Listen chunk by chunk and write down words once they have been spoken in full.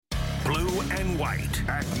Blue and white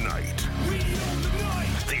at night. We own the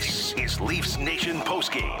night. This is Leafs Nation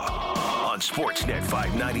postgame on Sportsnet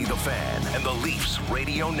 590 The Fan and the Leafs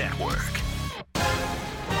Radio Network.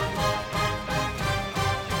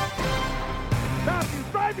 Matthews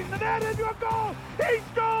driving the net into a goal. He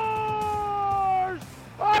scores!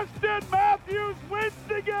 Austin Matthews wins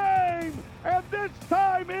the game. And this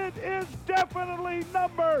time it is definitely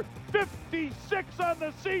number 56 on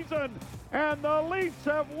the season. And the Leafs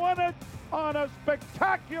have won it on a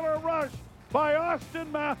spectacular rush by Austin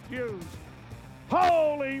Matthews.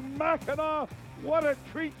 Holy Mackinac, what a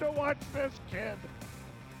treat to watch this kid.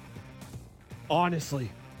 Honestly,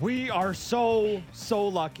 we are so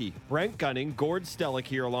lucky. Brent Gunning, Gord Stellick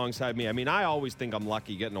here alongside me. I mean, I always think I'm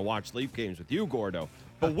lucky getting to watch Leaf games with you, Gordo.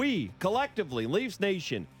 But we, collectively, Leafs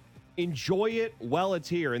Nation, enjoy it while it's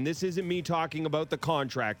here. And this isn't me talking about the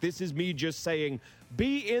contract. This is me just saying,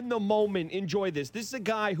 be in the moment. Enjoy this. This is a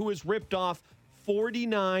guy who has ripped off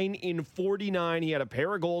 49 in 49. He had a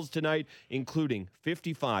pair of goals tonight, including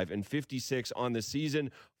 55 and 56 on the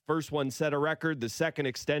season. First one set a record. The second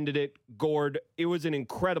extended it. Gord, it was an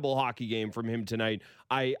incredible hockey game from him tonight.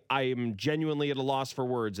 I am genuinely at a loss for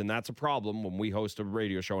words, and that's a problem when we host a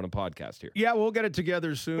radio show and a podcast here. Yeah, we'll get it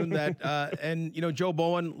together soon. That and, you know, Joe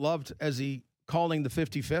Bowen loved, as he calling the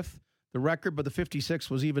 55th, the record, but the 56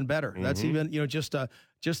 was even better. Mm-hmm. That's even, you know, just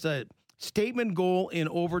a statement goal in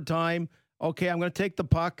overtime. Okay, I'm going to take the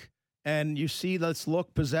puck, and you see this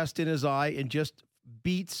look possessed in his eye and just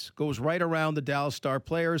goes right around the Dallas Star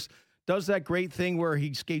players, does that great thing where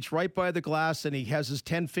he skates right by the glass and he has his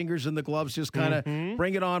 10 fingers in the gloves, just kind of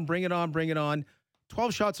bring it on.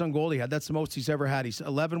 12 shots on goal he had. That's the most he's ever had.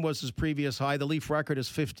 11 was his previous high. The Leaf record is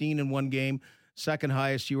 15 in one game. Second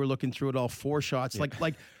highest, you were looking through it all, 4 shots. Yeah.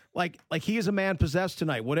 Like he is a man possessed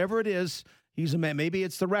tonight. Whatever it is, he's a man. Maybe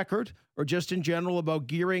it's the record or just in general about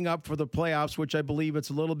gearing up for the playoffs, which I believe it's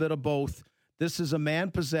a little bit of both. This is a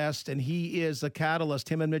man possessed, and he is a catalyst,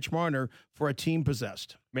 him and Mitch Marner, for a team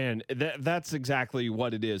possessed. Man, that's exactly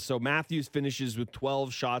what it is. So Matthews finishes with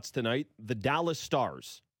 12 shots tonight. The Dallas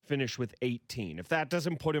Stars finish with 18. If that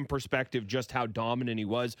doesn't put in perspective just how dominant he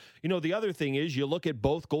was. You know, the other thing is you look at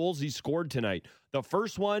both goals he scored tonight. The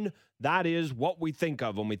first one, that is what we think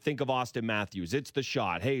of when we think of Austin Matthews. It's the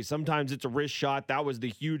shot. Hey, sometimes it's a wrist shot. That was the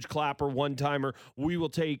huge clapper one-timer. We will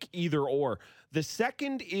take either or. The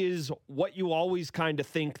second is what you always kind of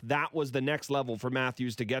think that was the next level for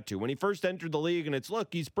Matthews to get to. When he first entered the league, and it's, look,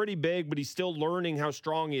 he's pretty big, but he's still learning how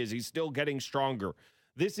strong he is. He's still getting stronger.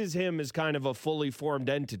 This is him as kind of a fully formed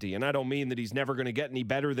entity, and I don't mean that he's never going to get any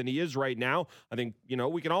better than he is right now. I think, you know,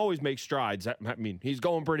 we can always make strides. I mean, he's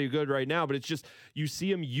going pretty good right now, but it's just you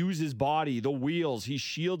see him use his body, the wheels. He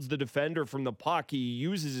shields the defender from the puck. He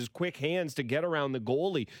uses his quick hands to get around the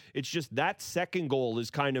goalie. It's just that second goal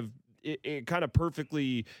is kind of it kind of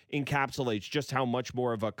perfectly encapsulates just how much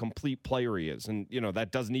more of a complete player he is. And, you know,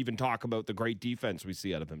 that doesn't even talk about the great defense we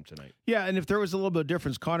see out of him tonight. Yeah, and if there was a little bit of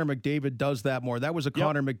difference, Connor McDavid does that more. That was a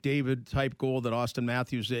Connor McDavid type goal that Austin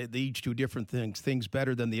Matthews, they each do different things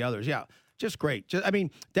better than the others. Yeah, just great. I mean,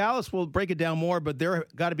 Dallas will break it down more, but they're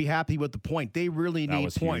got to be happy with the point. They really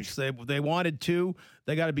need points. They wanted 2.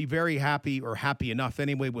 They got to be very happy, or happy enough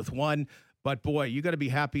anyway, with 1. But boy, you got to be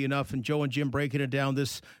happy enough. And Joe and Jim breaking it down.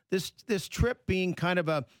 This trip being kind of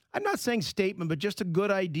a, I'm not saying statement, but just a good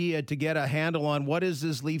idea to get a handle on what is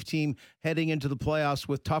this Leaf team heading into the playoffs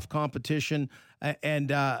with tough competition.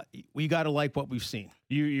 And we got to like what we've seen.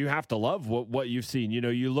 You have to love what you've seen. You know,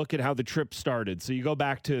 you look at how the trip started. So you go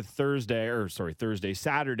back to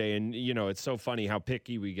Saturday, and you know it's so funny how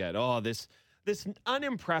picky we get. Oh, this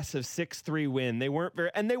unimpressive 6-3 win. They weren't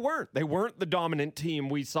the dominant team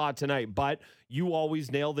we saw tonight, but you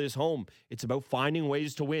always nail this home. It's about finding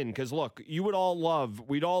ways to win. Because look, we'd all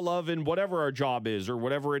love in whatever our job is or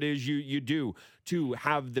whatever it is you do to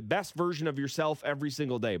have the best version of yourself every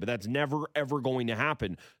single day, but that's never, ever going to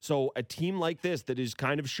happen. So a team like this that is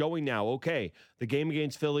kind of showing now, okay, the game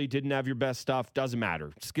against Philly didn't have your best stuff, doesn't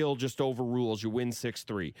matter. Skill just overrules. You win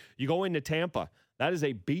 6-3. You go into Tampa. That is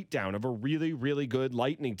a beatdown of a really, really good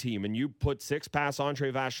Lightning team, and you put 6 past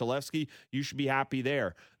Andrei Vasilevsky, you should be happy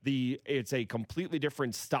there. It's a completely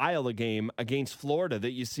different style of game against Florida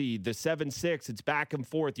that you see. The 7-6, it's back and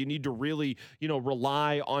forth. You need to really,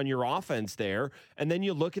 rely on your offense there. And then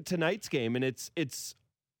you look at tonight's game, and it's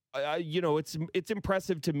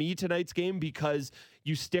impressive to me, tonight's game, because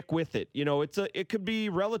you stick with it. It could be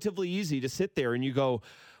relatively easy to sit there and you go,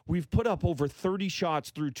 we've put up over 30 shots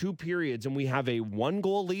through 2 periods, and we have a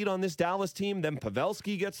 1-goal lead on this Dallas team. Then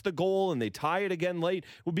Pavelski gets the goal, and they tie it again late.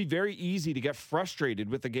 It would be very easy to get frustrated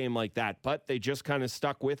with a game like that, but they just kind of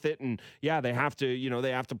stuck with it. And yeah, they have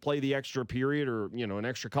to play the extra period, or an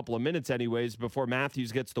extra couple of minutes anyways before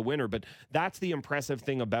Matthews gets the winner. But that's the impressive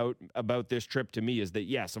thing about this trip to me, is that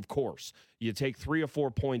yes, of course, you take 3 or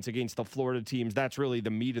 4 points against the Florida teams. That's really the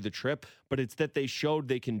meat of the trip, but it's that they showed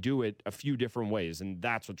they can do it a few different ways, and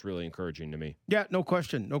that's what's really encouraging to me. Yeah, no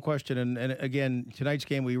question. And again, tonight's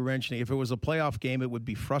game, we were mentioning, if it was a playoff game, it would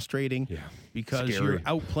be frustrating because you're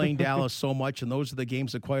outplaying Dallas so much, and those are the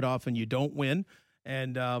games that quite often you don't win.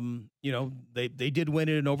 And, they did win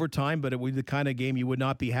it in overtime, but it was the kind of game you would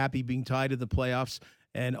not be happy being tied to the playoffs.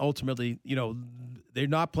 And ultimately, they're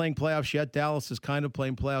not playing playoffs yet. Dallas is kind of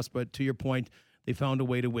playing playoffs, but to your point, they found a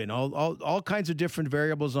way to win. All kinds of different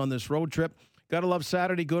variables on this road trip. Gotta love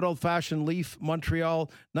Saturday, good old-fashioned Leaf, Montreal.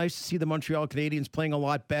 Nice to see the Montreal Canadiens playing a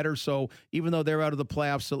lot better. So even though they're out of the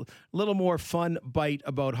playoffs, a little more fun bite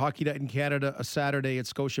about Hockey Night in Canada, a Saturday at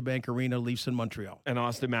Scotiabank Arena, Leafs in Montreal. And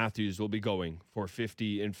Austin Matthews will be going for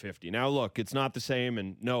 50 and 50. Now, look, it's not the same,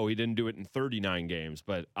 and no, he didn't do it in 39 games,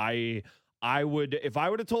 but I would, if I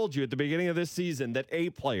would have told you at the beginning of this season that a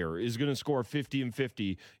player is going to score 50 and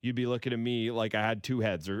 50, you'd be looking at me like I had 2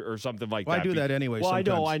 heads or something like that. I do that anyway. Well,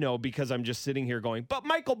 sometimes. I know, because I'm just sitting here going, but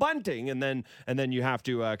Michael Bunting, and then you have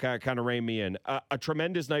to kind of rein me in. A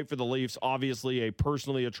tremendous night for the Leafs. Obviously,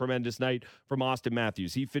 personally a tremendous night from Austin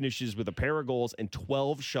Matthews. He finishes with a pair of goals and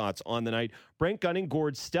 12 shots on the night. Brent Gunning,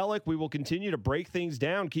 Gord Stellick. We will continue to break things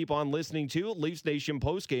down. Keep on listening to Leafs Nation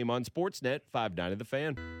postgame on Sportsnet 590 The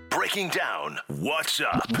Fan. Breaking down what's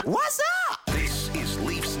up. What's up? This is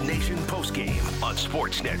Leafs Nation postgame on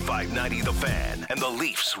Sportsnet 590 The Fan and the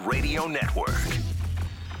Leafs Radio Network.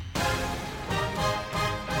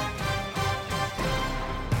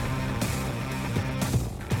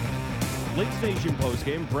 Leafs Nation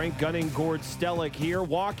postgame. Brent Gunning, Gord Stellick here,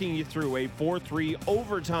 walking you through a 4-3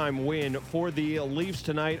 overtime win for the Leafs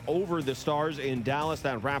tonight over the Stars in Dallas.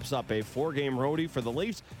 That wraps up a 4-game roadie for the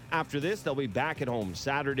Leafs. After this, they'll be back at home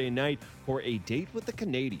Saturday night for a date with the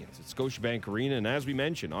Canadiens at Scotiabank Arena. And as we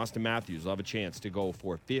mentioned, Austin Matthews will have a chance to go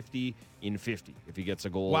for 50 in 50 if he gets a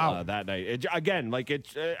goal that night.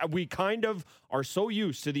 We kind of are so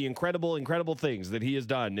used to the incredible things that he has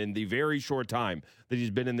done in the very short time that he's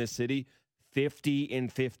been in this city. 50 in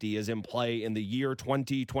 50 is in play in the year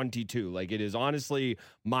 2022. Like, it is honestly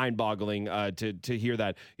mind-boggling to hear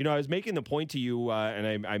that. I was making the point to you,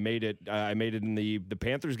 and I made it in the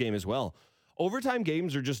Panthers game as well. Overtime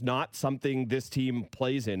games are just not something this team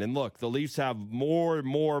plays in. And look, the Leafs have more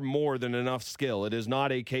than enough skill. It is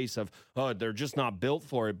not a case of, they're just not built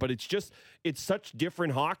for it. But it's such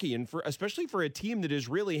different hockey. And especially for a team that has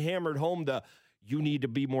really hammered home you need to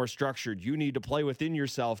be more structured. You need to play within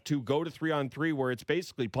yourself to go to 3-on-3 where it's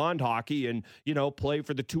basically pond hockey and, play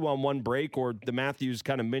for the 2-on-1 break or the Matthews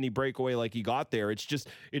kind of mini breakaway like he got there. It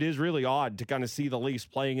is really odd to kind of see the Leafs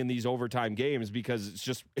playing in these overtime games because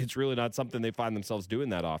it's really not something they find themselves doing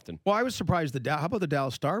that often. Well, I was surprised. How about the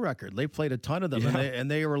Dallas Star record? They played a ton of them and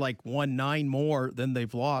they were like won 9 more than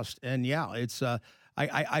they've lost. And yeah, it's,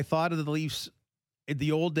 I thought of the Leafs in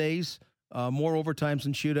the old days, more overtimes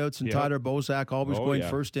and shootouts, and Tyler Bozak always going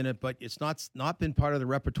first in it, but it's not been part of the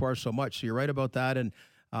repertoire so much. So you're right about that, and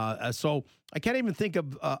so I can't even think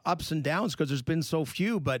of ups and downs because there's been so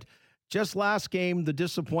few. But just last game, the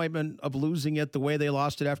disappointment of losing it the way they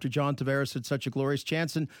lost it after John Tavares had such a glorious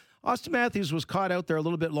chance, and Austin Matthews was caught out there a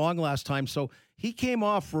little bit long last time, so he came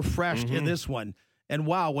off refreshed in this one. And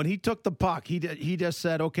wow, when he took the puck, he just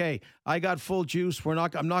said, "Okay, I got full juice.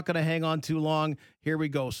 I'm not going to hang on too long. Here we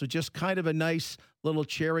go." So just kind of a nice little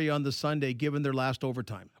cherry on the Sunday, given their last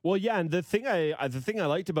overtime. Well, yeah, and the thing I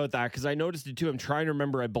liked about that, because I noticed it too. I'm trying to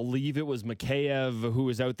remember. I believe it was Mikheyev who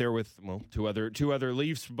was out there with two other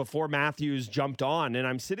Leafs before Matthews jumped on, and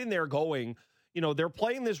I'm sitting there going, they're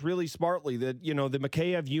playing this really smartly. That, the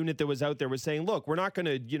Mikheyev unit that was out there was saying, look, we're not going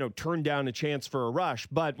to, turn down a chance for a rush,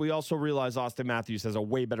 but we also realize Austin Matthews has a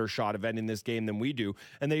way better shot of ending this game than we do.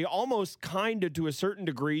 And they almost kind of, to a certain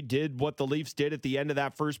degree, did what the Leafs did at the end of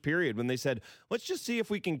that first period when they said, let's just see if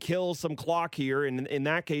we can kill some clock here. And in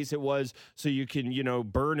that case, it was so you can,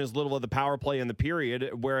 burn as little of the power play in the period,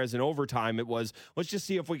 whereas in overtime, it was, let's just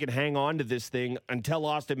see if we can hang on to this thing until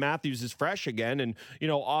Austin Matthews is fresh again. And,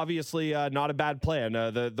 obviously not a bad plan,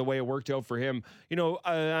 the way it worked out for him.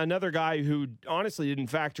 Another guy who honestly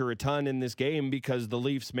didn't factor a ton in this game because the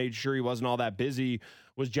Leafs made sure he wasn't all that busy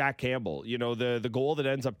was Jack Campbell. You know, the goal that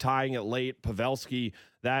ends up tying it late, Pavelski,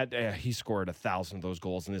 that he scored 1,000 of those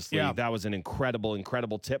goals in this league. Yeah. That was an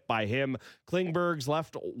incredible tip by him. Klingberg's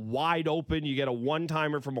left wide open. You get a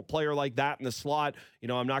one-timer from a player like that in the slot. You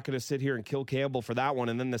know, I'm not going to sit here and kill Campbell for that one.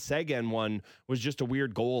 And then the Seguin one was just a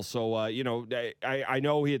weird goal. So, you know, I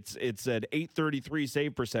know it's an .833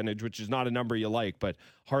 save percentage, which is not a number you like, but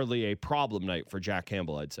hardly a problem night for Jack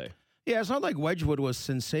Campbell, I'd say. Yeah, it's not like Wedgwood was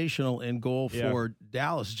sensational in goal for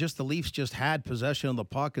Dallas. Just the Leafs just had possession of the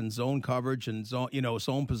puck and zone coverage and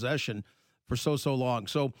zone possession for so long.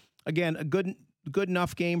 So again, a good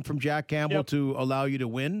enough game from Jack Campbell to allow you to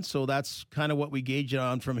win. So that's kind of what we gauge it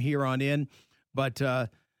on from here on in. But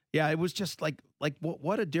it was just like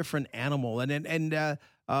what a different animal. And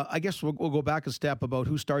I guess we'll go back a step about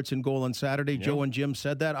who starts in goal on Saturday. Yeah. Joe and Jim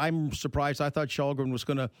said that. I'm surprised. I thought Källgren was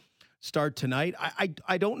going to start tonight.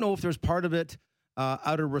 I don't know if there's part of it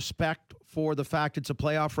out of respect for the fact it's a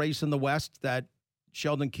playoff race in the West that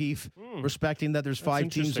Sheldon Keefe respecting that there's 5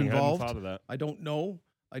 teams involved. I hadn't thought of that.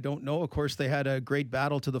 I don't know. Of course, they had a great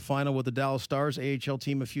battle to the final with the Dallas Stars AHL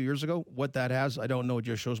team a few years ago. What that has, I don't know. It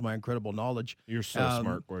just shows my incredible knowledge. You're so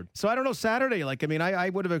smart, Gord. So I don't know Saturday. I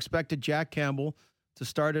would have expected Jack Campbell to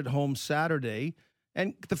start at home Saturday.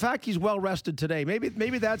 And the fact he's well rested today, maybe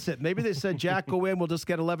that's it. Maybe they said, Jack, go in. We'll just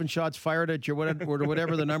get 11 shots fired at you, or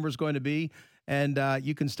whatever the number's going to be, and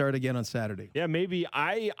you can start again on Saturday. Yeah, maybe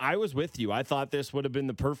I was with you. I thought this would have been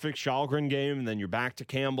the perfect Källgren game, and then you're back to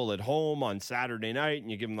Campbell at home on Saturday night, and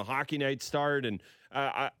you give him the hockey night start. And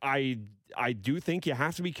I do think you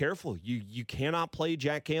have to be careful. You cannot play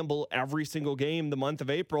Jack Campbell every single game the month of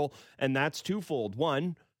April, and that's twofold.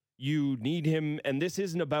 One, you need him, and this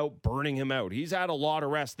isn't about burning him out. He's had a lot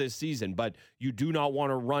of rest this season, but you do not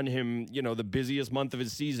want to run him, the busiest month of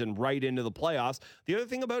his season right into the playoffs. The other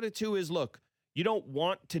thing about it, too, is, look, you don't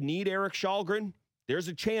want to need Erik Källgren. There's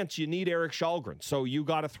a chance you need Erik Källgren. So you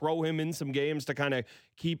got to throw him in some games to kind of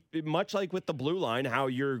keep, much like with the blue line, how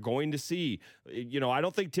you're going to see. I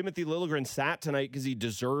don't think Timothy Liljegren sat tonight because he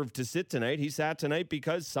deserved to sit tonight. He sat tonight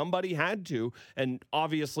because somebody had to. And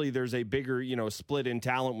obviously there's a bigger, split in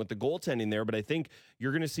talent with the goaltending there. But I think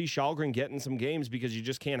you're going to see Källgren get in some games because you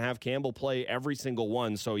just can't have Campbell play every single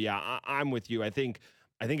one. So, yeah, I'm with you. I think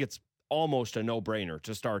it's almost a no-brainer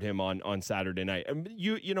to start him on Saturday night. And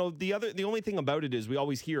the only thing about it is we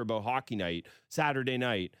always hear about hockey night, Saturday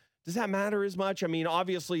night. Does that matter as much? I mean,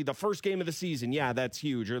 obviously the first game of the season, yeah, that's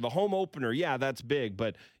huge. Or the home opener, yeah, that's big.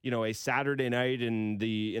 But, a Saturday night in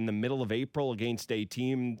the middle of April against a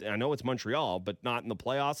team, I know it's Montreal, but not in the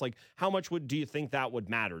playoffs. Like, how much do you think that would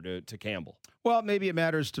matter to Campbell? Well, maybe it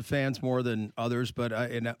matters to fans more than others. But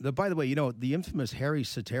by the way, the infamous Harri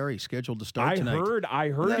Sateri scheduled to start tonight. I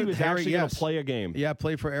heard he was actually going to play a game. Yeah,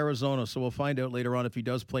 play for Arizona. So we'll find out later on if he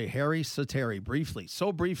does play. Harri Sateri,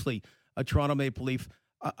 briefly, a Toronto Maple Leaf.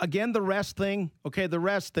 Again, the rest thing. Okay, the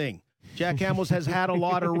rest thing. Jack Campbell has had a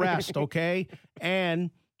lot of rest, okay?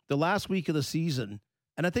 And the last week of the season,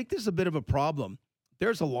 and I think this is a bit of a problem,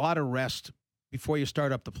 there's a lot of rest before you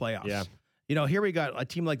start up the playoffs. Yeah. Here we got a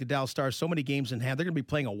team like the Dallas Stars, so many games in hand. They're going to be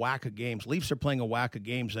playing a whack of games. Leafs are playing a whack of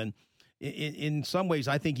games. And in some ways,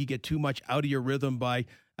 I think you get too much out of your rhythm by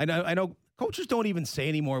 – I know coaches don't even say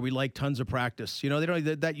anymore we like tons of practice. They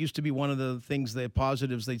don't. That used to be one of the things, the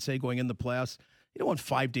positives they'd say going in the playoffs. You don't want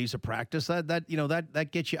 5 days of practice. That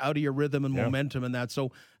gets you out of your rhythm and momentum and that.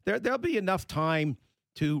 So there'll be enough time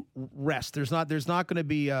to rest. There's not going to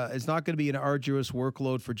be it's not going to be an arduous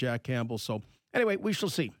workload for Jack Campbell. So anyway, we shall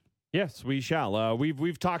see. Yes, we shall.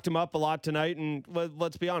 We've talked him up a lot tonight, and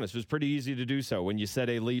let's be honest, it was pretty easy to do so when you set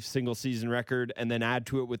a Leafs single-season record and then add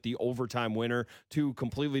to it with the overtime winner. 2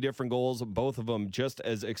 completely different goals, both of them just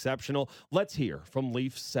as exceptional. Let's hear from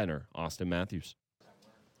Leafs center Auston Matthews.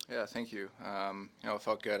 Yeah, thank you. It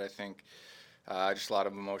felt good. I think just a lot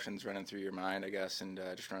of emotions running through your mind, I guess, and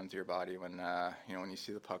just running through your body when when you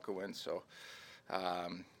see the puck go in. So,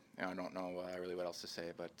 I don't know really what else to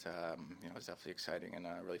say, but it was definitely exciting and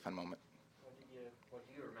a really fun moment. What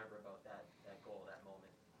do you remember about that goal, that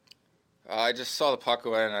moment? I just saw the puck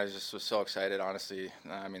go in, and I just was so excited. Honestly,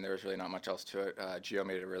 there was really not much else to it. Gio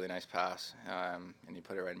made a really nice pass, and he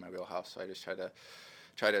put it right in my wheelhouse. So I just tried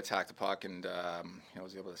to attack the puck, and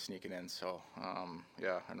was able to sneak it in. So I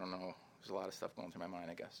don't know. There's a lot of stuff going through my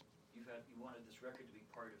mind, I guess. You wanted this record to be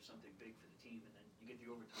part of something big for the team, and then you get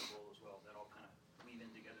the overtime goal as well. That all kind of weave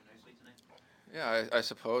in together nicely tonight. Yeah, I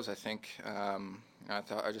suppose. I think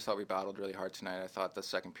I just thought we battled really hard tonight. I thought the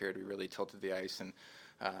second period we really tilted the ice, and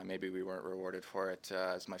maybe we weren't rewarded for it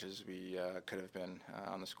as much as we could have been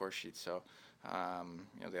on the score sheet. So,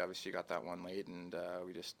 they obviously got that one late, and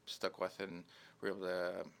we just stuck with it, and we were able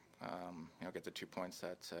to get the 2 points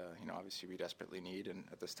that obviously we desperately need and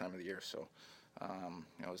at this time of the year. So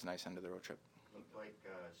it was a nice end of the road trip. Looked like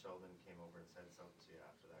Sheldon came over and said something to you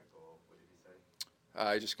after that goal. What did he say?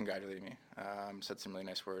 He just congratulated me. Said some really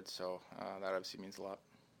nice words. So that obviously means a lot.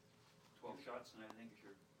 12 shots, and I think it's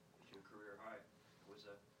your career high. It was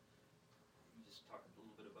you just talked a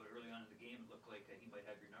little bit about early on in the game. It looked like he might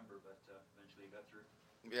have your number, but eventually he got through.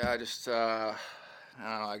 Yeah, I just I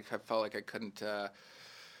don't know. I felt like I couldn't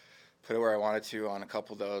put it where I wanted to on a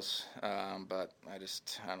couple of those, but I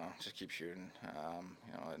don't know, just keep shooting.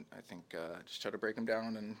 I think just try to break them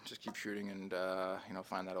down and just keep shooting and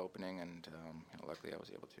find that opening. And luckily I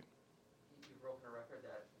was able to. You've broken a record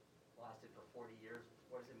that lasted for 40 years.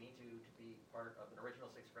 What does it mean to be part of an original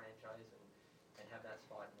six franchise and have that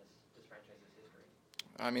spot in this franchise's history?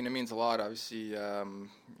 I mean, it means a lot. Obviously,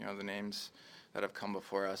 the names that have come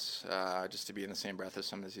before us, just to be in the same breath as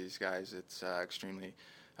some of these guys, it's extremely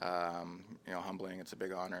humbling. It's a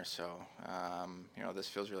big honor. So, this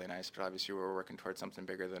feels really nice, but obviously we're working towards something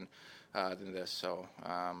bigger than this. So,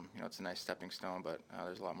 it's a nice stepping stone, but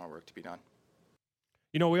there's a lot more work to be done.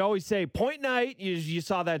 We always say point night. You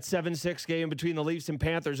saw that 7-6 game between the Leafs and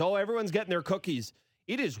Panthers. Oh, everyone's getting their cookies.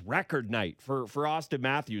 It is record night for Auston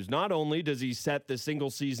Matthews. Not only does he set the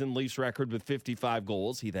single-season Leafs record with 55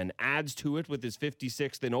 goals, he then adds to it with his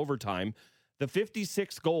 56th in overtime. The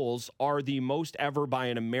 56 goals are the most ever by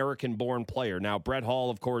an American-born player. Now, Brett Hall,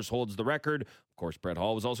 of course, holds the record. Of course, Brett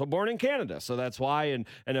Hall was also born in Canada, so that's why. And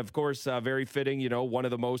of course, very fitting, one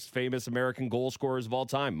of the most famous American goal scorers of all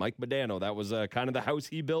time, Mike Modano. That was kind of the house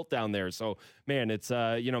he built down there. So, man, it's,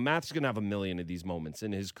 Matt's going to have a million of these moments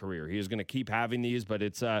in his career. He is going to keep having these, but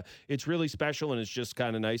it's really special, and it's just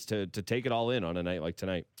kind of nice to take it all in on a night like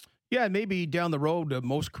tonight. Yeah, maybe down the road,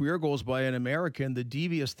 most career goals by an American, the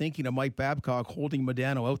devious thinking of Mike Babcock holding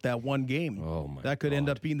Modano out that one game. Oh, my That could God. end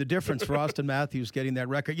up being the difference for Auston Matthews getting that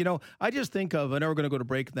record. I just think of, I know we're going to go to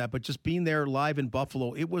break in that, but just being there live in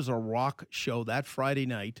Buffalo, it was a rock show that Friday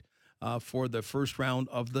night for the first round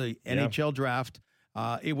of the NHL draft.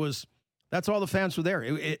 That's all the fans were there.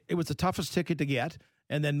 It was the toughest ticket to get.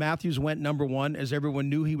 And then Matthews went number one, as everyone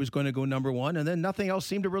knew he was going to go number one. And then nothing else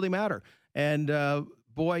seemed to really matter. And,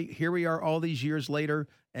 boy, here we are all these years later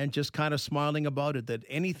and just kind of smiling about it, that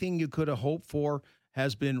anything you could have hoped for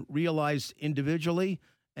has been realized individually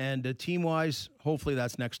and team-wise. Hopefully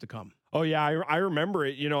that's next to come. Oh, yeah, I remember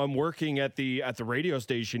it. I'm working at the radio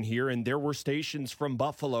station here, and there were stations from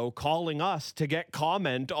Buffalo calling us to get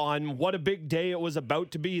comment on what a big day it was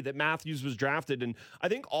about to be that Matthews was drafted. And I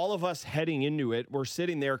think all of us heading into it, we're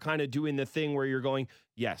sitting there kind of doing the thing where you're going,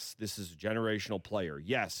 yes, this is a generational player.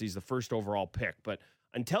 Yes, he's the first overall pick. But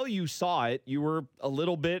until you saw it, you were a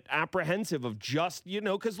little bit apprehensive of just,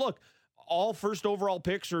 because look, all first overall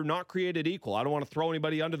picks are not created equal. I don't want to throw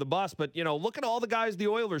anybody under the bus, but, look at all the guys the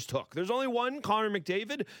Oilers took. There's only one, Connor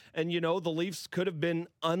McDavid, and, the Leafs could have been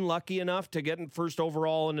unlucky enough to get in first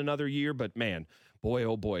overall in another year, but, man, boy,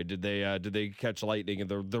 oh boy, did they catch lightning in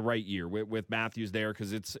the right year with Matthews there,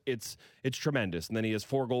 because it's tremendous. And then he has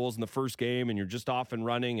 4 goals in the first game, and you're just off and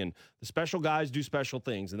running. And the special guys do special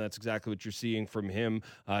things, and that's exactly what you're seeing from him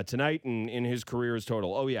tonight and in his career as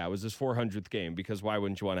total. Oh yeah, it was his 400th game, because why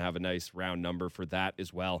wouldn't you want to have a nice round number for that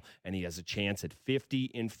as well? And he has a chance at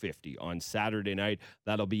 50-50 on Saturday night.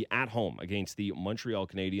 That'll be at home against the Montreal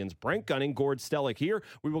Canadiens. Brent Gunning, Gord Stellick here.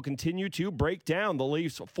 We will continue to break down the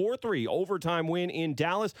Leafs 4-3 overtime win in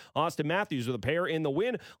Dallas. Auston Matthews with a pair in the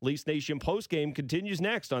win. Leafs Nation postgame continues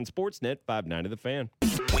next on Sportsnet 590 The Fan.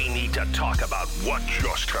 We need to talk about what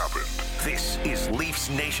just happened. This is Leafs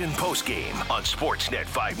Nation postgame on Sportsnet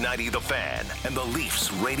 590 The Fan and the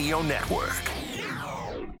Leafs Radio Network.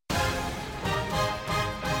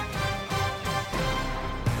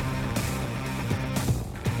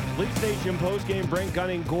 Leafs Nation postgame, Brent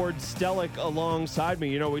Gunning, Gord Stellick alongside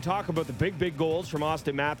me. We talk about the big goals from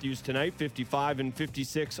Auston Matthews tonight, 55 and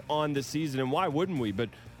 56 on the season, and why wouldn't we? But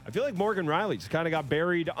I feel like Morgan Riley's kind of got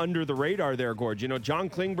buried under the radar there, Gord. John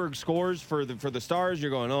Klingberg scores for the Stars.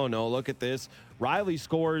 You're going, oh no, look at this. Riley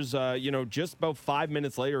scores, just about 5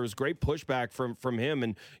 minutes later. It was great pushback from him.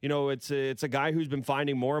 And, it's a guy who's been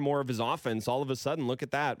finding more and more of his offense. All of a sudden, look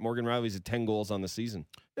at that. Morgan Riley's at 10 goals on the season.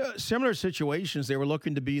 Similar situations. They were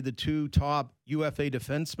looking to be the 2 top UFA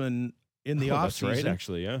defensemen in the offseason. That's right,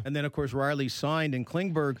 actually, yeah. And then, of course, Riley signed, and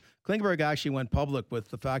Klingberg actually went public with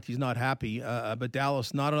the fact he's not happy. But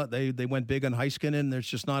Dallas, they went big on Heiskanen. There's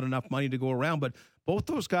just not enough money to go around. But both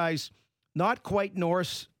those guys, not quite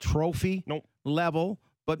Norris Trophy level,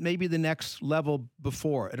 but maybe the next level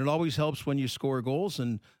before. And it always helps when you score goals.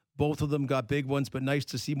 And Both of them got big ones, but nice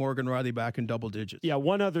to see Morgan Riley back in double digits. Yeah,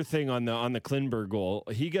 one other thing on the Klingberg goal,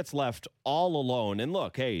 he gets left all alone. And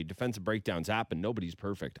look, hey, defensive breakdowns happen. Nobody's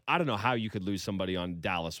perfect. I don't know how you could lose somebody on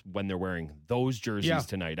Dallas when they're wearing those jerseys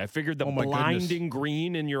tonight. I figured the blinding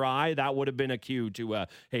green in your eye, that would have been a cue to,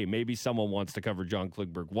 hey, maybe someone wants to cover John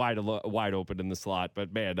Klingberg wide open in the slot.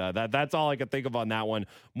 But, man, that's all I could think of on that one.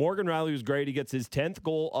 Morgan Riley was great. He gets his 10th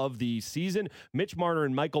goal of the season. Mitch Marner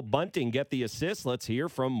and Michael Bunting get the assists. Let's hear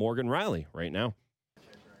from Morgan Riley right now.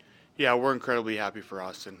 Yeah, we're incredibly happy for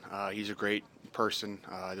Austin. He's a great person,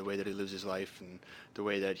 the way that he lives his life and the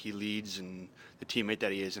way that he leads and the teammate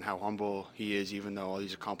that he is and how humble he is, even though all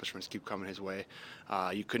these accomplishments keep coming his way.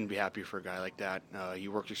 You couldn't be happier for a guy like that. He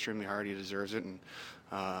worked extremely hard. He deserves it,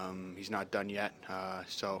 and he's not done yet.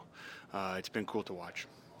 So it's been cool to watch.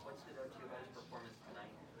 What stood out to you about his performance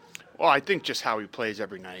tonight? Well, I think just how he plays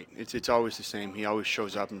every night. It's always the same. He always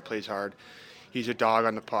shows up and plays hard. He's a dog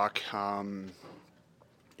on the puck.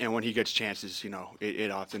 And when he gets chances, it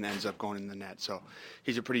often ends up going in the net. So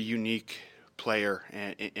he's a pretty unique player.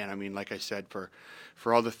 And I mean, like I said,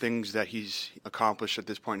 for all the things that he's accomplished at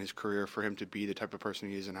this point in his career, for him to be the type of person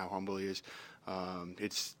he is and how humble he is,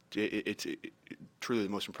 it's truly the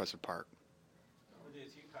most impressive part.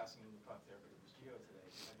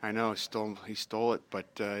 I know he stole it, but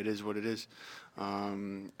it is what it is. I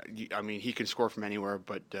mean, he can score from anywhere,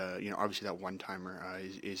 but obviously that one timer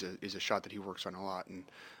is a shot that he works on a lot, and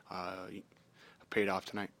paid off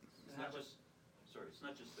tonight. It's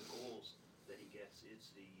not just the goals that he gets; it's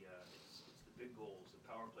the big goals, the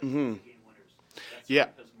power plays, the game winners. That's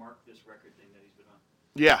what has marked this record thing that he's been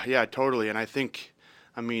on. Yeah, totally. And I think,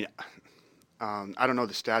 I mean, I don't know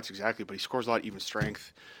the stats exactly, but he scores a lot of even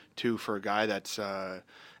strength too for a guy that's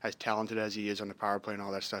as talented as he is on the power play and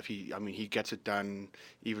all that stuff. He gets it done,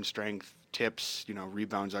 even strength, tips,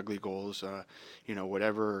 rebounds, ugly goals,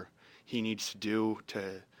 whatever he needs to do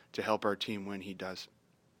to help our team win, he does.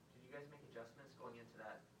 Did you guys make adjustments going into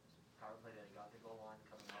that power play that he got the goal on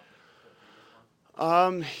coming off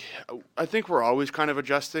the previous one? I think we're always kind of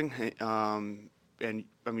adjusting, and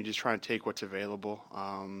I mean just trying to take what's available.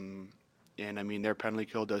 And I mean their penalty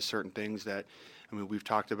kill does certain things that we've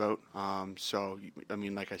talked about. So I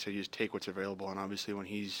mean, like I said, you just take what's available, and obviously when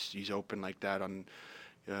he's open like that on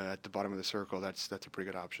at the bottom of the circle, that's a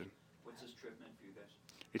pretty good option. What's this trip meant for you guys?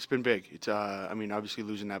 It's been big. It's obviously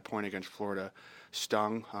losing that point against Florida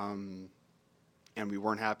stung, and we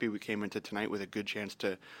weren't happy. We came into tonight with a good chance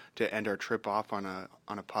to end our trip off on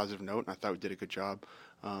a positive note, and I thought we did a good job.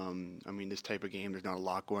 This type of game, there's not a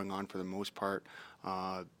lot going on for the most part,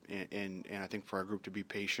 and I think for our group to be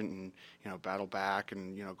patient and battle back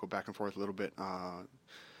and go back and forth a little bit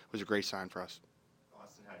was a great sign for us.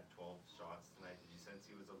 Austin had 12 shots tonight. Did you sense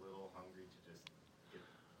he was a little hungry to just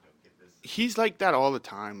get this? He's like that all the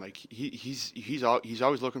time. Like he's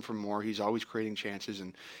always looking for more. He's always creating chances,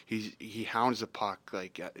 and he hounds the puck.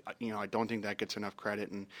 Like I don't think that gets enough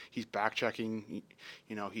credit. And he's back checking.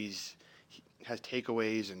 He has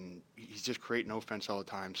takeaways, and he's just creating offense all the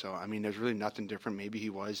time. So I mean, there's really nothing different. Maybe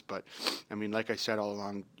he was, but I mean, like I said all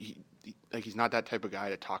along, he's not that type of guy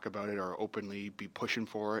to talk about it or openly be pushing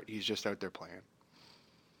for it. He's just out there playing.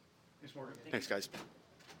 Thanks, Morgan. Thanks, guys.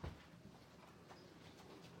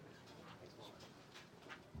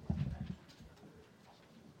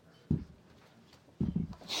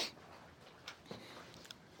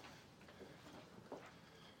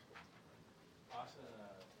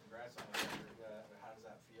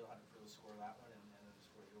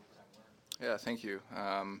 Yeah, thank you.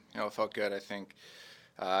 It felt good. I think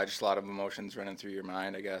just a lot of emotions running through your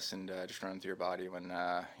mind, I guess, and just running through your body when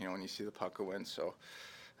when you see the puck go in. So,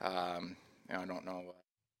 I don't know.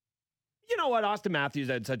 You know what? Austin Matthews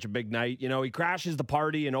had such a big night. He crashes the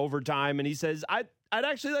party in overtime, and he says, I'd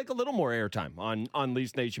actually like a little more airtime on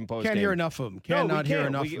Leafs Nation post. Can't hear enough of him. Cannot hear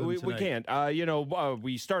enough of him we can't.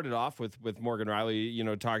 We started off with Morgan Riley,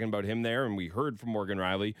 talking about him there, and we heard from Morgan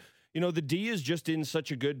Riley. The D is just in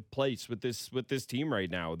such a good place with this team right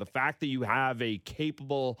now. The fact that you have a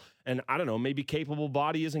capable, and I don't know, maybe capable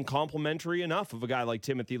body isn't complimentary enough of a guy like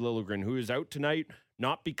Timothy Liljegren, who is out tonight,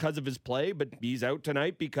 not because of his play, but he's out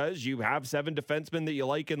tonight because you have 7 defensemen that you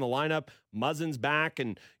like in the lineup. Muzzin's back,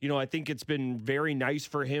 and, I think it's been very nice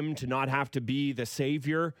for him to not have to be the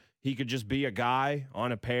savior. He could just be a guy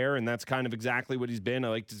on a pair, and that's kind of exactly what he's been. I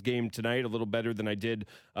liked his game tonight a little better than I did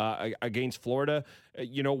against Florida.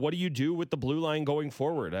 What do you do with the blue line going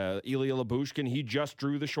forward? Ilya Lyubushkin, he just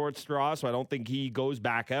drew the short straw, so I don't think he goes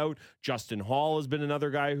back out. Justin Hall has been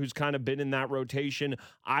another guy who's kind of been in that rotation.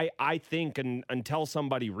 I think until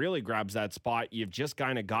somebody really grabs that spot, you've just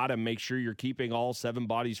kind of got to make sure you're keeping all 7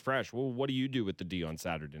 bodies fresh. Well, what do you do with the D on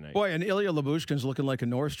Saturday night? Boy, and Ilya Lyubushkin's looking like a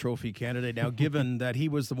Norris Trophy candidate now, given that he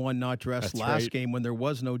was the one not dressed last game when there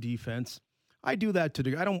was no defense. I do that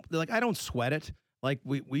to I don't sweat it. Like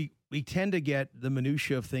we tend to get the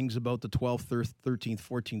minutia of things about the 12th, 13th,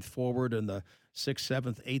 14th forward and the 6th,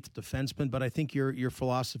 7th, 8th defenseman, but I think your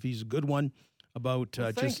philosophy is a good one about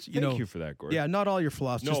thank you for that, Gordon. Yeah, not all your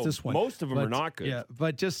philosophy, just this one. Most of them are not good. Yeah,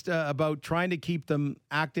 but just about trying to keep them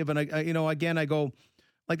active. And I go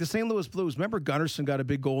like the St. Louis Blues. Remember, Gunnarsson got a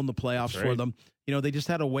big goal in the playoffs for them. They just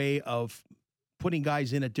had a way of putting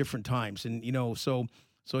guys in at different times, and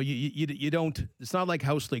So you don't. It's not like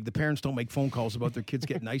House League. The parents don't make phone calls about their kids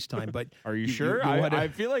getting ice time. But are you sure? I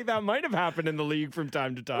feel like that might have happened in the league from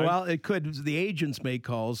time to time. Well, it could. The agents make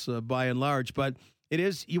calls by and large, but it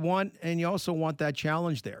is you also want that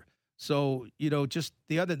challenge there. So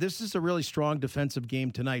this is a really strong defensive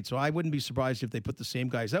game tonight. So I wouldn't be surprised if they put the same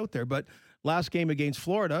guys out there. But last game against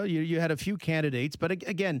Florida, you had a few candidates, but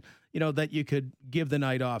again, that you could give the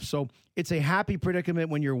night off. So it's a happy predicament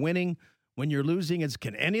when you're winning. When you're losing,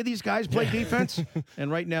 can any of these guys play defense? And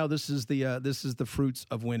right now, this is the fruits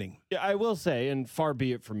of winning. Yeah, I will say, and far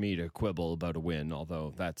be it from me to quibble about a win,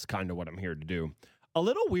 although that's kind of what I'm here to do. A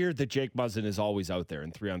little weird that Jake Muzzin is always out there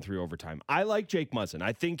in 3-on-3 overtime. I like Jake Muzzin.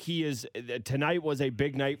 I think tonight was a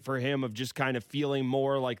big night for him of just kind of feeling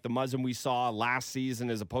more like the Muzzin we saw last season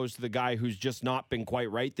as opposed to the guy who's just not been quite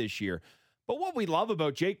right this year. But what we love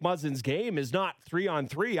about Jake Muzzin's game is not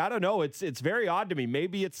 3-on-3. I don't know. It's very odd to me.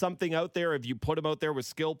 Maybe it's something out there if you put him out there with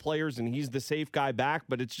skill players and he's the safe guy back.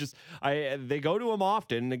 But it's just they go to him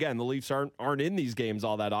often. And again, the Leafs aren't in these games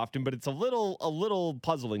all that often. But it's a little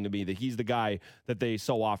puzzling to me that he's the guy that they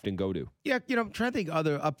so often go to. Yeah, I'm trying to think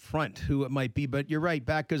other up front who it might be. But you're right,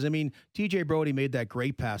 back because TJ Brodie made that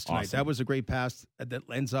great pass tonight. Awesome. That was a great pass that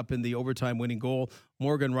ends up in the overtime winning goal.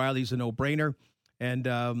 Morgan Riley's a no-brainer. And,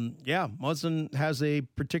 Muzzin has a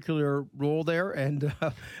particular role there. And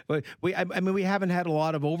we haven't had a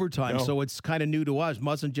lot of overtime, so it's kind of new to us.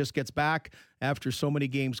 Muzzin just gets back after so many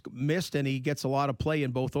games missed, and he gets a lot of play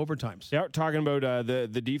in both overtimes. Yeah, talking about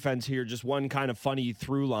the defense here, just one kind of funny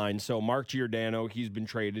through line. So Mark Giordano, he's been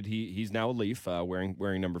traded. He's now a Leaf,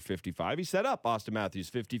 wearing number 55. He set up Austin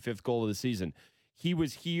Matthews' 55th goal of the season. He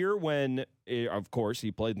was here when, of course,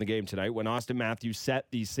 he played in the game tonight, when Austin Matthews set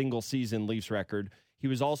the single-season Leafs record. He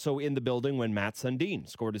was also in the building when Matt Sundin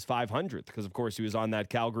scored his 500th because, of course, he was on that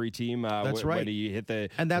Calgary team. That's right. When he hit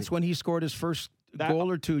and that's when he scored his first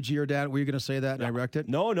goal or two, Giordano. Were you going to say that and I wrecked it?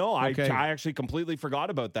 No. Okay. I actually completely forgot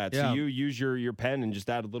about that. Yeah. So you use your pen and just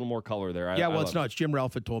add a little more color there. It's not. Jim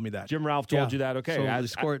Ralph had told me that. Jim Ralph told you that. Okay.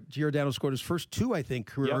 So Giordano scored his first two, I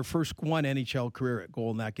think, or first one NHL career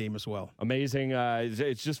goal in that game as well. Amazing.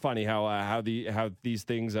 It's just funny how these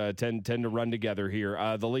things tend to run together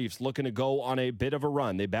here. The Leafs looking to go on a bit of a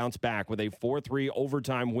run. They bounce back with a 4-3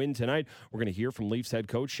 overtime win tonight. We're going to hear from Leafs head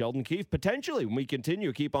coach Sheldon Keefe potentially when we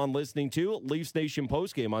continue. Keep on listening to Leafs Nation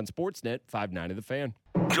postgame on Sportsnet 590 The Fan.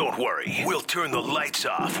 Don't worry, we'll turn the lights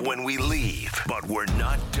off when we leave, but we're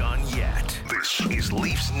not done yet. This is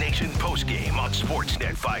Leafs Nation postgame on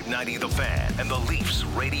Sportsnet 590 The Fan and the Leafs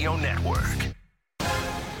Radio Network.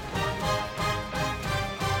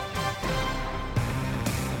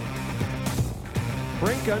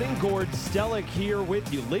 Brink Gunning, Gord Stellick here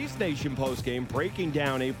with you. Leafs Nation postgame breaking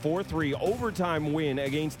down a 4-3 overtime win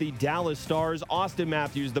against the Dallas Stars. Austin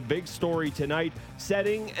Matthews, the big story tonight,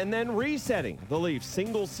 setting and then resetting the Leafs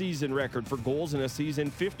single-season record for goals in a season,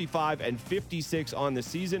 55 and 56 on the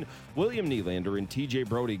season. William Nylander and TJ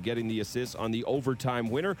Brodie getting the assists on the overtime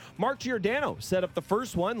winner. Mark Giordano set up the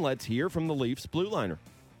first one. Let's hear from the Leafs blue liner.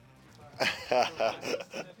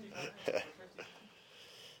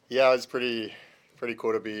 Yeah, it was pretty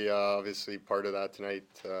cool to be obviously part of that tonight,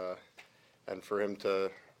 and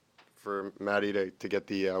for Matty to get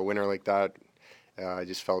the winner like that, I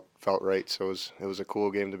just felt right. So it was a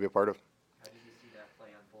cool game to be a part of. How did you see that play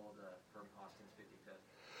unfold from Austin's 55th?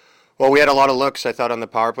 Well, we had a lot of looks, I thought, on the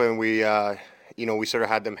power play, and we sort of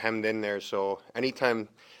had them hemmed in there. So anytime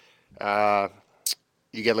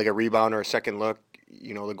you get like a rebound or a second look, the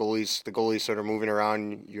goalies sort of moving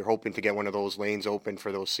around. You're hoping to get one of those lanes open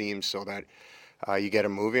for those seams so that you get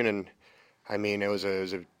him moving. And I mean, it was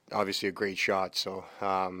obviously a great shot. So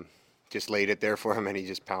just laid it there for him, and he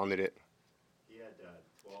just pounded it. He had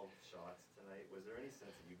 12 shots tonight. Was there any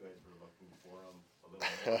sense that you guys were looking for him a little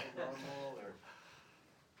more than normal? Or?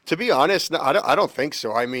 To be honest, no, I don't think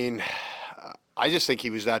so. I mean, I just think he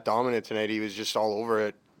was that dominant tonight. He was just all over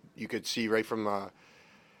it. You could see right from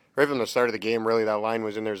right from the start of the game, really, that line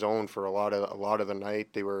was in their zone for a lot of the night.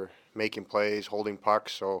 They were making plays, holding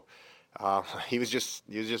pucks. So he was just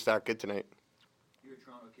that good tonight. You're a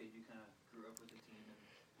Toronto kid. You kind of grew up with the team,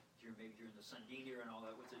 and maybe during the Sundin era and all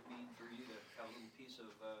that. What's it mean for you to have a little piece of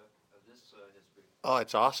this history? Oh,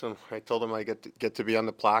 it's awesome. I told him I get to be on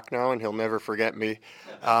the plaque now, and he'll never forget me.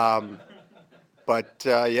 But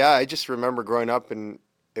I just remember growing up, and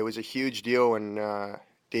it was a huge deal when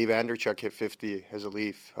Dave Andreychuk hit 50 as a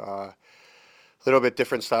Leaf. A little bit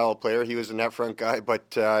different style of player. He was a net front guy, but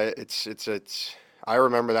it's. I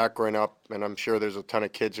remember that growing up, and I'm sure there's a ton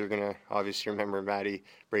of kids who are gonna obviously remember Matty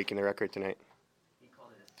breaking the record tonight. He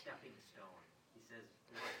called it a stepping stone. He says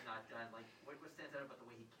work's not done. Like what stands out about the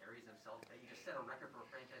way he carries himself? You just set a record for a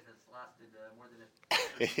franchise that's lasted more than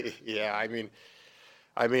a. Yeah, I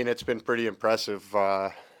mean, it's been pretty impressive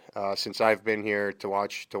since I've been here to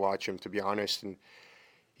watch him. To be honest, and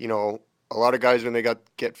a lot of guys when they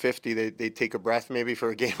get 50, they take a breath maybe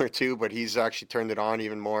for a game or two, but he's actually turned it on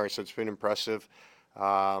even more. So it's been impressive.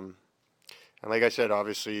 And like I said,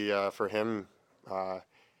 obviously for him,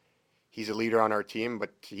 he's a leader on our team,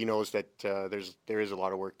 but he knows that there is a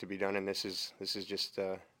lot of work to be done, and this is just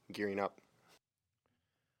gearing up.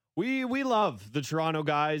 We love the Toronto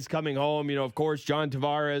guys coming home. Of course, John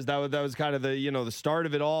Tavares, that was kind of the start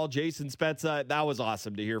of it all. Jason Spezza, that was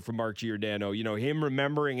awesome to hear from Mark Giordano. Him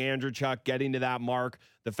remembering Andreychuk getting to that mark,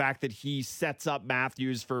 the fact that he sets up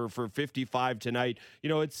Matthews for 55 tonight.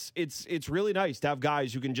 It's really nice to have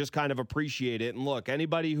guys who can just kind of appreciate it. And look,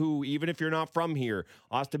 anybody who, even if you're not from here,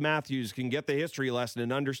 Austin Matthews can get the history lesson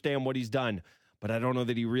and understand what he's done. But I don't know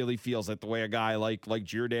that he really feels it the way a guy like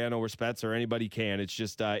Giordano or Spezza or anybody can. It's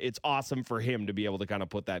just it's awesome for him to be able to kind of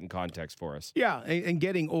put that in context for us. Yeah, and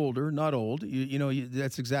getting older, not old.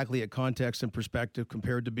 That's exactly a context and perspective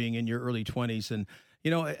compared to being in your early 20s. And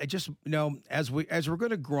as we're going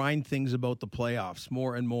to grind things about the playoffs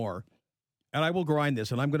more and more, and I will grind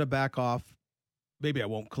this, and I'm going to back off. Maybe I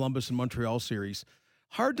won't. Columbus and Montreal series.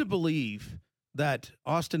 Hard to believe that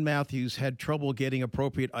Austin Matthews had trouble getting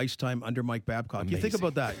appropriate ice time under Mike Babcock. Amazing. You think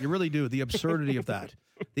about that. You really do. The absurdity of that.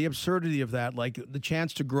 The absurdity of that. Like the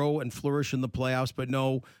chance to grow and flourish in the playoffs, but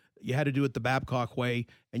no, you had to do it the Babcock way,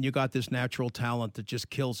 and you got this natural talent that just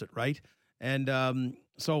kills it, right? And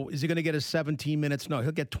so is he going to get his 17 minutes? No,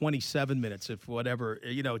 he'll get 27 minutes if whatever,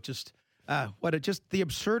 just the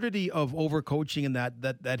absurdity of overcoaching and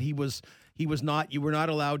that he was not, you were not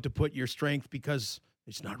allowed to put your strength because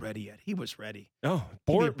he's not ready yet. He was ready. Oh,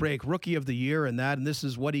 give me a break. Rookie of the year and this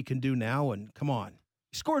is what he can do now. And come on.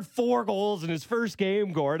 He scored 4 goals in his first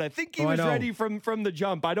game, Gord. I think he was ready from the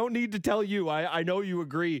jump. I don't need to tell you. I know you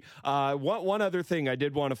agree. One other thing I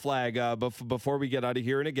did want to flag before we get out of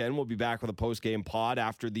here. And again, we'll be back with a post-game pod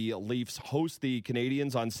after the Leafs host the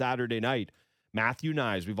Canadiens on Saturday night. Matthew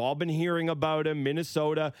Knies. We've all been hearing about him.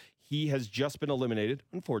 Minnesota. He has just been eliminated,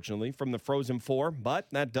 unfortunately, from the Frozen Four, but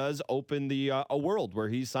that does open a world where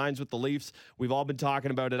he signs with the Leafs. We've all been talking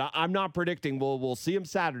about it. I'm not predicting we'll see him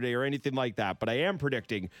Saturday or anything like that, but I am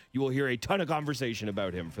predicting you will hear a ton of conversation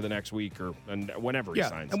about him for the next week and whenever he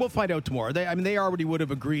signs. And we'll find out tomorrow. They already would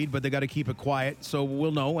have agreed, but they got to keep it quiet, so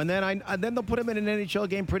we'll know. And then they'll put him in an NHL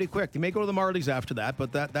game pretty quick. They may go to the Marlies after that,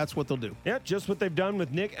 but that's what they'll do. Yeah, just what they've done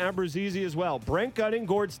with Nick Abruzzese as well. Brent Gutting,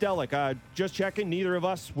 Gord Stellick. Just checking, neither of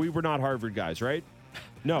us, we were not Harvard guys, right?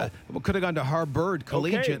 No. We could have gone to Harvard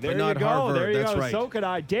Collegiate, but not Harvard. There you That's go. right. So could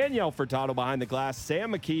I. Danielle Furtado behind the glass.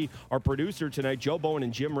 Sam McKee, our producer tonight. Joe Bowen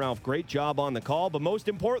and Jim Ralph. Great job on the call, but most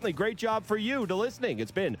importantly, great job for you to listening.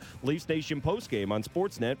 It's been Leafs Nation postgame on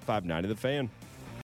Sportsnet 590 The Fan.